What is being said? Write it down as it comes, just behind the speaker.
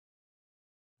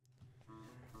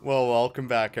Well, welcome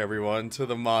back everyone to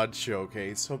the mod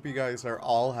showcase. Hope you guys are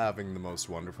all having the most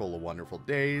wonderful of wonderful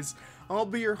days. I'll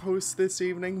be your host this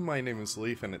evening. My name is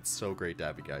Leaf and it's so great to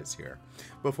have you guys here.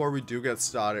 Before we do get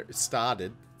started,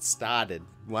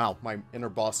 wow, my inner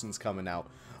Boston's coming out.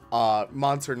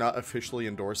 Mods are not officially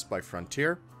endorsed by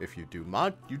Frontier. If you do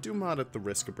mod at the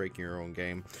risk of breaking your own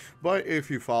game. But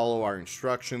if you follow our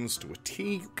instructions to a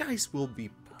T, you guys will be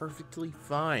perfectly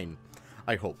fine.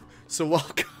 I hope. So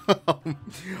welcome.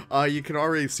 You can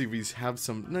already see we have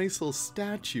some nice little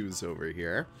statues over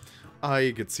here.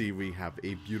 You can see we have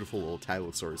a beautiful little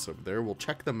Tylosaurus over there. We'll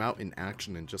check them out in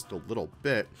action in just a little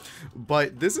bit.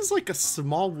 But this is like a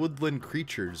small woodland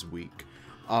creatures week.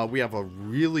 We have a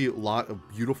really lot of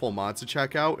beautiful mods to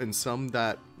check out and some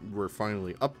that were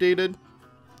finally updated.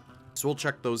 So we'll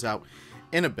check those out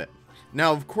in a bit.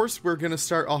 Now, of course, we're going to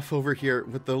start off over here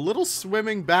with the little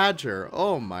swimming badger.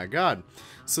 Oh my god.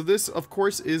 So this, of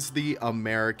course, is the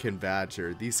American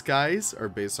badger. These guys are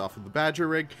based off of the badger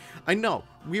rig. I know,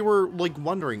 we were like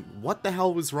wondering what the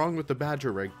hell was wrong with the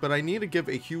badger rig, but I need to give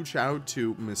a huge shout out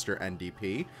to Mr.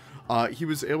 NDP. He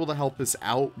was able to help us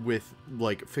out with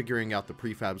like figuring out the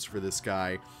prefabs for this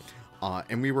guy.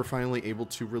 And we were finally able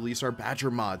to release our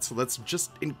Badger mod, so that's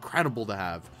just incredible to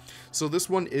have. So this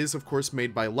one is, of course,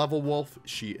 made by Levelwolf.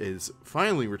 She is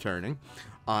finally returning,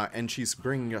 and she's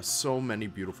bringing us so many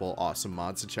beautiful, awesome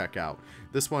mods to check out.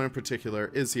 This one in particular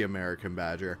is the American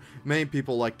Badger. Many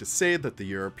people like to say that the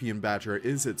European Badger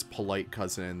is its polite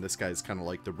cousin, and this guy's kind of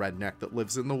like the redneck that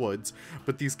lives in the woods,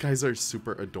 but these guys are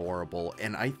super adorable,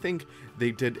 and I think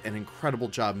they did an incredible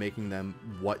job making them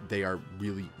what they are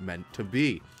really meant to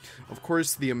be. Of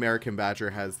course, the American Badger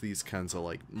has these kinds of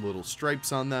like little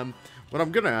stripes on them. What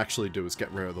I'm gonna actually do is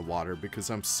get rid of the water because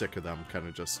I'm sick of them kind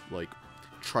of just like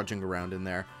trudging around in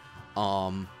there.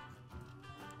 And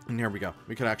here we go.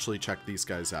 We could actually check these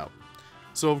guys out.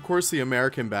 So of course the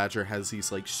American Badger has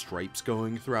these like stripes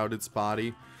going throughout its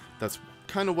body. That's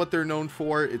kind of what they're known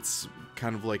for. It's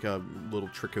kind of like a little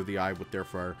trick of the eye with their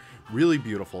fur. Really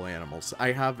beautiful animals.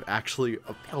 I have actually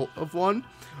a pelt of one.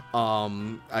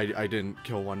 I didn't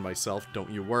kill one myself, don't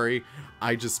you worry.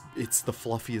 It's the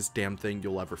fluffiest damn thing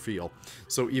you'll ever feel.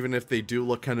 So even if they do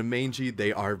look kind of mangy,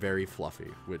 they are very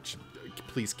fluffy, which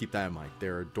please keep that in mind.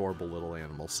 They're adorable little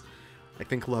animals. I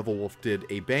think Levelwolf did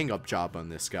a bang-up job on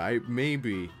this guy.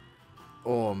 Maybe,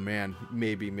 oh man,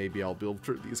 maybe I'll build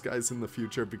for these guys in the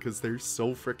future because they're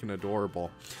so freaking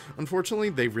adorable. Unfortunately,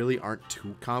 they really aren't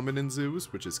too common in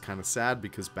zoos, which is kind of sad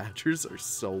because badgers are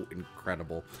so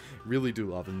incredible. Really do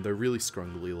love them. They're really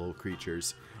scrungly little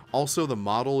creatures. Also, the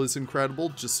model is incredible.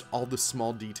 Just all the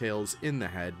small details in the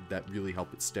head that really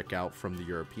help it stick out from the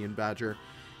European badger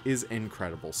is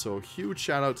incredible. So a huge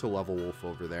shout out to Levelwolf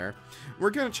over there. We're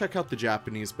gonna check out the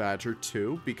Japanese badger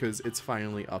too because it's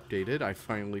finally updated. I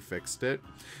finally fixed it.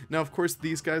 Now of course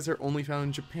these guys are only found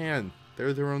in Japan.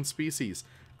 They're their own species,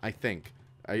 I think.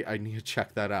 I need to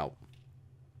check that out.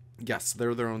 Yes,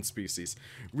 they're their own species.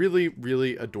 Really,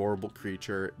 really adorable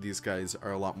creature. These guys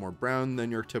are a lot more brown than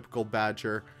your typical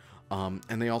badger. And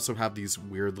they also have these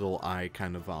weird little eye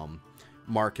kind of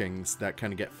markings that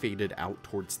kind of get faded out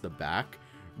towards the back.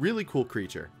 Really cool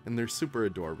creature, and they're super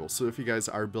adorable. So if you guys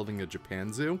are building a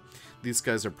Japan zoo, these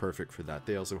guys are perfect for that.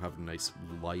 They also have a nice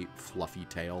light fluffy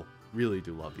tail. Really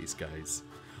do love these guys.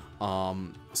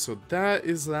 So that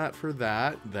is that for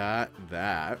that.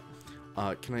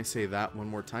 Can I say that one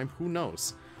more time? Who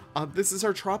knows? This is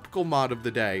our tropical mod of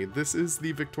the day. This is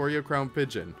the Victoria Crown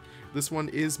Pigeon. This one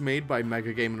is made by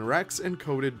Mega Game and Rex and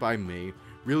coded by me.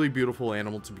 Really beautiful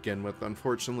animal to begin with.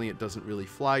 Unfortunately, it doesn't really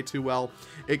fly too well.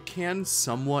 It can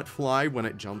somewhat fly when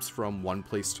it jumps from one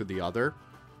place to the other.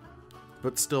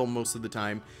 But still, most of the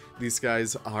time, these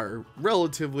guys are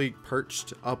relatively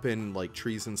perched up in like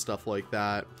trees and stuff like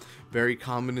that. Very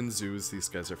common in zoos. These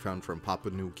guys are found from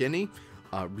Papua New Guinea.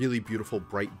 Really beautiful,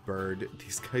 bright bird.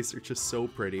 These guys are just so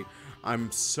pretty.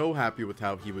 I'm so happy with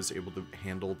how he was able to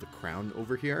handle the crown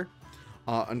over here.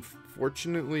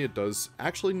 Unfortunately, it does...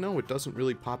 Actually, no, it doesn't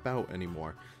really pop out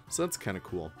anymore. So that's kind of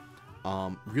cool.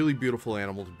 Really beautiful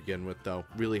animal to begin with, though.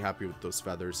 Really happy with those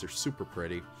feathers. They're super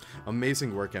pretty.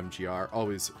 Amazing work, MGR.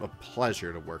 Always a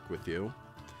pleasure to work with you.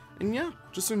 And yeah,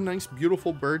 just a nice,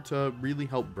 beautiful bird to really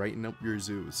help brighten up your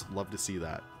zoos. Love to see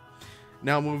that.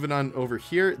 Now, moving on over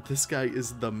here, this guy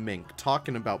is the Mink.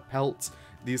 Talking about pelts,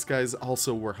 these guys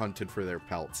also were hunted for their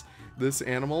pelts. This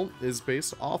animal is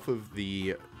based off of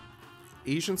the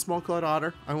Asian small-clawed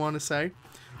otter, I want to say.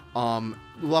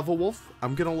 Levelwolf,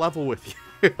 I'm gonna level with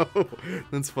you.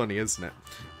 That's funny, isn't it?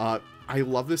 I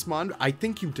love this mod. I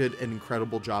think you did an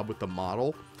incredible job with the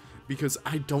model. because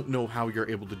I don't know how you're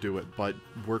able to do it, but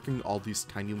working all these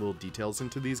tiny little details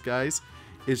into these guys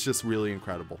is just really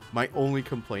incredible. My only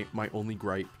complaint, my only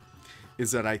gripe,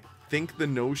 is that I think the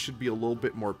nose should be a little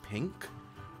bit more pink.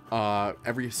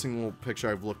 Every single picture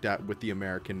I've looked at with the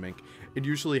American mink, it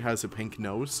usually has a pink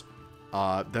nose.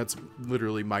 That's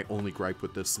literally my only gripe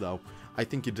with this, though. I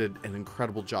think you did an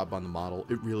incredible job on the model.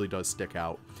 It really does stick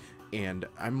out. And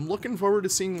I'm looking forward to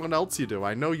seeing what else you do.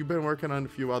 I know you've been working on a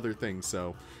few other things,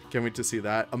 so can't wait to see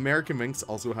that. American minks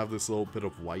also have this little bit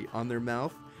of white on their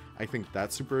mouth. I think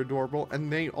that's super adorable.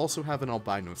 And they also have an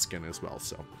albino skin as well.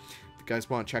 So if you guys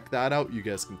want to check that out, you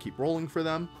guys can keep rolling for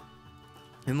them.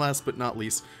 And last but not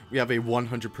least, we have a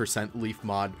 100% leaf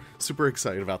mod. Super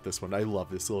excited about this one. I love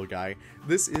this little guy.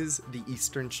 This is the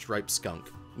Eastern Striped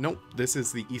Skunk. Nope, this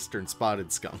is the Eastern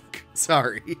Spotted Skunk.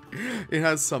 Sorry. It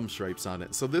has some stripes on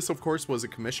it. So this, of course, was a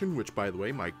commission, which, by the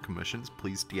way, my commissions,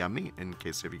 please DM me in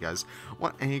case if you guys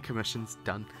want any commissions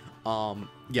done.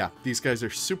 Yeah, these guys are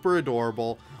super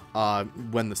adorable.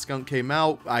 When the skunk came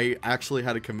out, I actually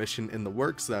had a commission in the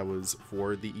works that was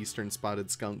for the Eastern Spotted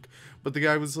Skunk, but the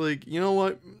guy was like, you know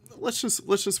what, let's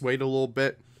just wait a little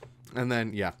bit. And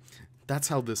then yeah, that's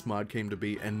how this mod came to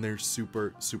be, and they're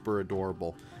super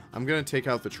adorable. I'm gonna take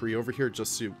out the tree over here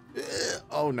just to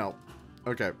oh no,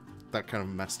 okay, that kind of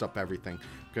messed up everything.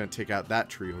 I'm gonna take out that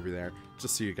tree over there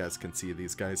just so you guys can see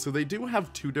these guys. So they do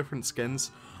have two different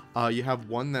skins. You have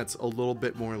one that's a little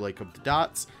bit more like of the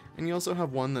dots, and you also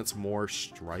have one that's more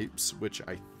stripes, which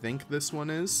I think this one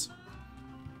is.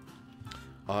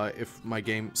 If my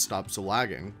game stops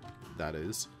lagging, that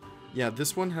is. Yeah,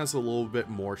 this one has a little bit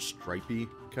more stripey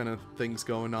kind of things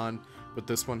going on, but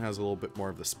this one has a little bit more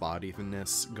of the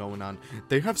spottiness going on.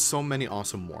 They have so many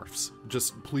awesome morphs.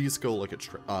 Just please go look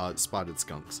at spotted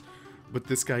skunks. But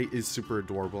this guy is super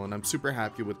adorable, and I'm super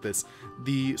happy with this.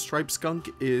 The striped skunk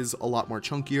is a lot more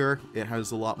chunkier. It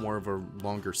has a lot more of a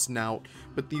longer snout,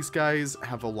 but these guys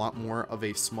have a lot more of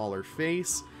a smaller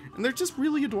face, and they're just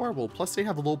really adorable. Plus, they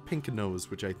have a little pink nose,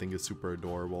 which I think is super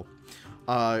adorable.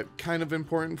 Kind of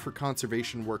important for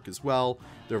conservation work as well.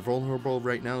 They're vulnerable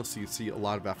right now, so you see a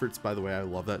lot of efforts. By the way, I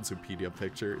love that Zoopedia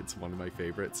picture. It's one of my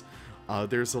favorites.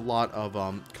 There's a lot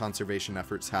of conservation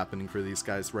efforts happening for these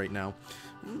guys right now.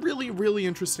 Really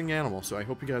interesting animal, so I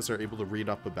hope you guys are able to read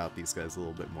up about these guys a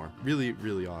little bit more.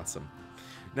 Really awesome.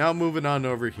 Now moving on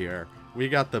over here, we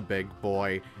got the big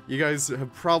boy. You guys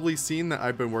have probably seen that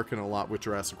I've been working a lot with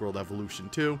Jurassic World Evolution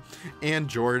 2, and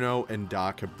Giorno and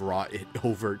Doc have brought it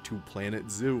over to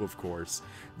Planet Zoo, of course.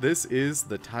 This is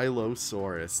the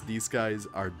Tylosaurus. These guys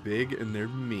are big and they're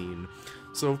mean.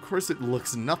 So of course it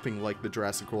looks nothing like the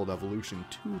Jurassic World Evolution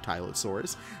 2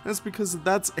 Tylosaurus. That's because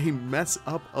that's a mess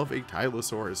up of a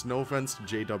Tylosaurus. No offense to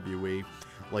JWE,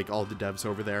 like all the devs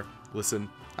over there. Listen,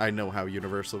 I know how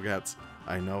Universal gets.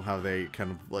 I know how they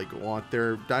kind of like want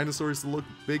their dinosaurs to look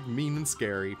big, mean, and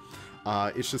scary.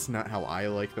 It's just not how I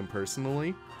like them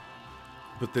personally.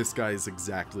 But this guy is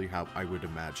exactly how I would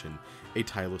imagine a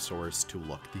Tylosaurus to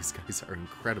look. These guys are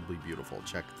incredibly beautiful.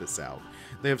 Check this out.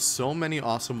 They have so many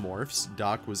awesome morphs.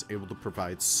 Doc was able to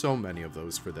provide so many of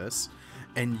those for this.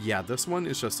 And yeah, this one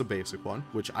is just a basic one,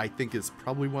 which I think is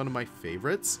probably one of my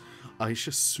favorites. It's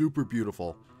just super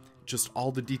beautiful. Just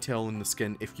all the detail in the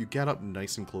skin. If you get up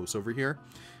nice and close over here,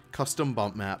 custom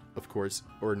bump map, of course,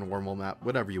 or normal map,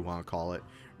 whatever you want to call it.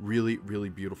 Really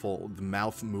beautiful. The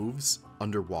mouth moves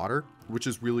underwater, which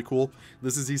is really cool.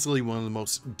 This is easily one of the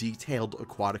most detailed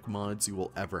aquatic mods you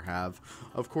will ever have.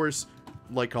 Of course,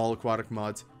 like all aquatic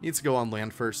mods, it needs to go on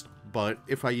land first, but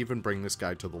if I even bring this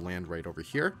guy to the land right over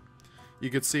here, you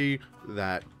can see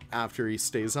that after he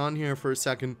stays on here for a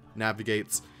second,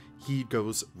 navigates, he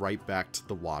goes right back to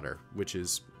the water, which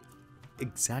is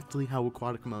exactly how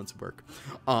aquatic mods work.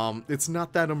 It's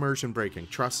not that immersion breaking,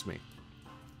 trust me.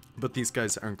 But these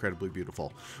guys are incredibly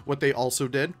beautiful. What they also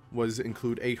did was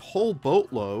include a whole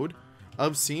boatload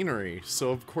of scenery.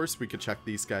 So of course we could check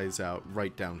these guys out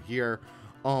right down here.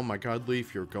 Oh my god,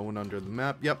 Leaf, you're going under the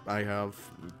map. Yep, I have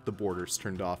the borders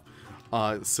turned off.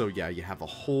 So yeah, you have a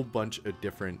whole bunch of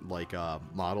different like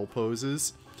model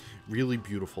poses. Really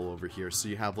beautiful over here. So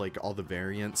you have like all the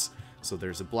variants. So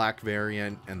there's a black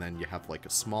variant, and then you have like a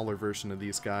smaller version of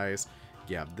these guys.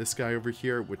 You have this guy over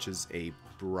here, which is a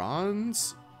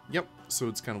bronze. Yep, so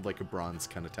it's kind of like a bronze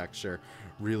kind of texture.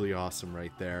 Really awesome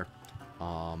right there.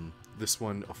 This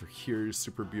one over here is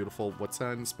super beautiful. What's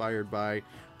that inspired by?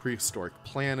 Prehistoric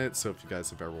Planet. So if you guys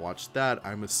have ever watched that,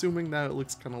 I'm assuming that it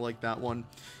looks kind of like that one.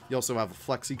 You also have a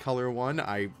flexi color one.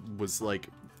 I was like,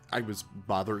 I was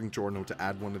bothering Giorno to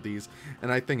add one of these,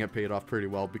 and I think it paid off pretty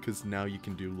well, because now you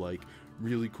can do like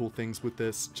really cool things with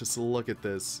this. Just look at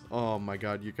this. Oh my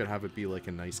god, you could have it be like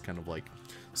a nice kind of like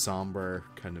somber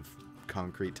kind of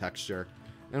concrete texture.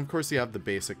 And of course you have the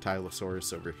basic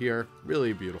Tylosaurus over here,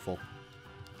 really beautiful.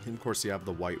 And of course you have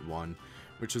the white one,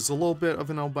 which is a little bit of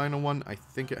an albino one. I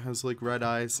think it has like red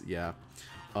eyes. Yeah.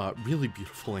 Really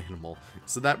beautiful animal.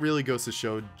 So that really goes to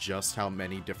show just how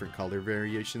many different color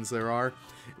variations there are.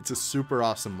 It's a super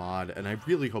awesome mod, and I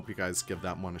really hope you guys give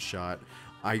that one a shot.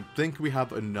 I think we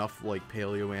have enough like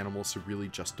paleo animals to really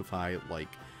justify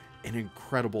like an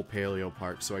incredible paleo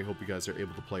park, so I hope you guys are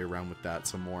able to play around with that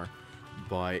some more.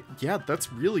 But yeah,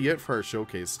 that's really it for our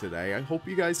showcase today. I hope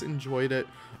you guys enjoyed it.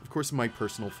 Of course, my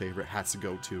personal favorite has to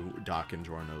go to Doc and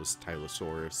Giorno's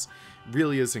Tylosaurus.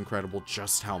 Really is incredible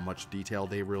just how much detail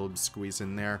they really squeeze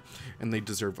in there, and they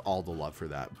deserve all the love for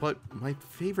that. But my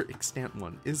favorite extant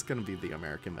one is going to be the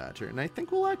American Badger, and I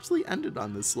think we'll actually end it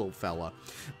on this little fella.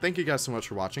 Thank you guys so much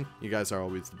for watching. You guys are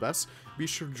always the best. Be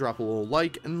sure to drop a little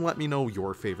like and let me know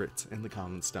your favorites in the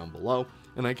comments down below.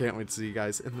 And I can't wait to see you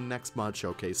guys in the next mod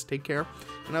showcase. Take care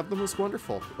and have the most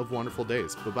wonderful of wonderful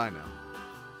days. Bye-bye now.